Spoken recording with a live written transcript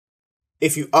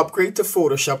If you upgrade to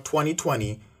Photoshop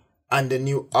 2020 and the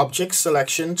new object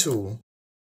selection tool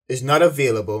is not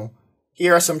available,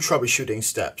 here are some troubleshooting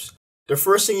steps. The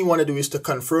first thing you want to do is to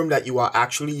confirm that you are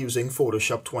actually using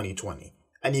Photoshop 2020.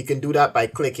 And you can do that by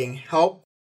clicking Help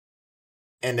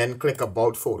and then click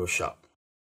About Photoshop.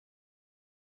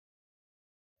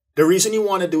 The reason you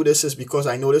want to do this is because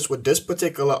I noticed with this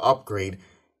particular upgrade,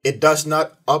 it does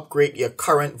not upgrade your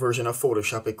current version of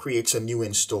Photoshop. It creates a new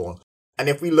install. And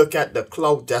if we look at the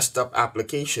cloud desktop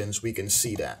applications, we can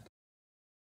see that.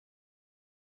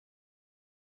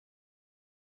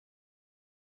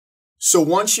 So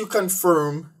once you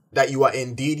confirm that you are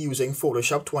indeed using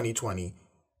Photoshop 2020,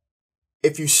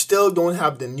 if you still don't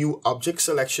have the new object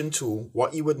selection tool,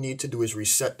 what you would need to do is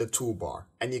reset the toolbar.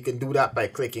 And you can do that by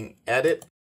clicking Edit,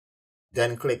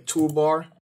 then click Toolbar,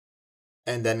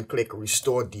 and then click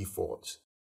Restore Defaults.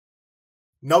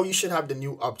 Now you should have the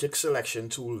new object selection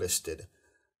tool listed.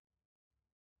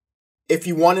 If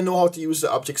you want to know how to use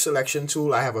the object selection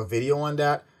tool, I have a video on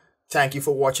that. Thank you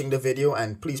for watching the video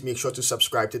and please make sure to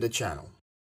subscribe to the channel.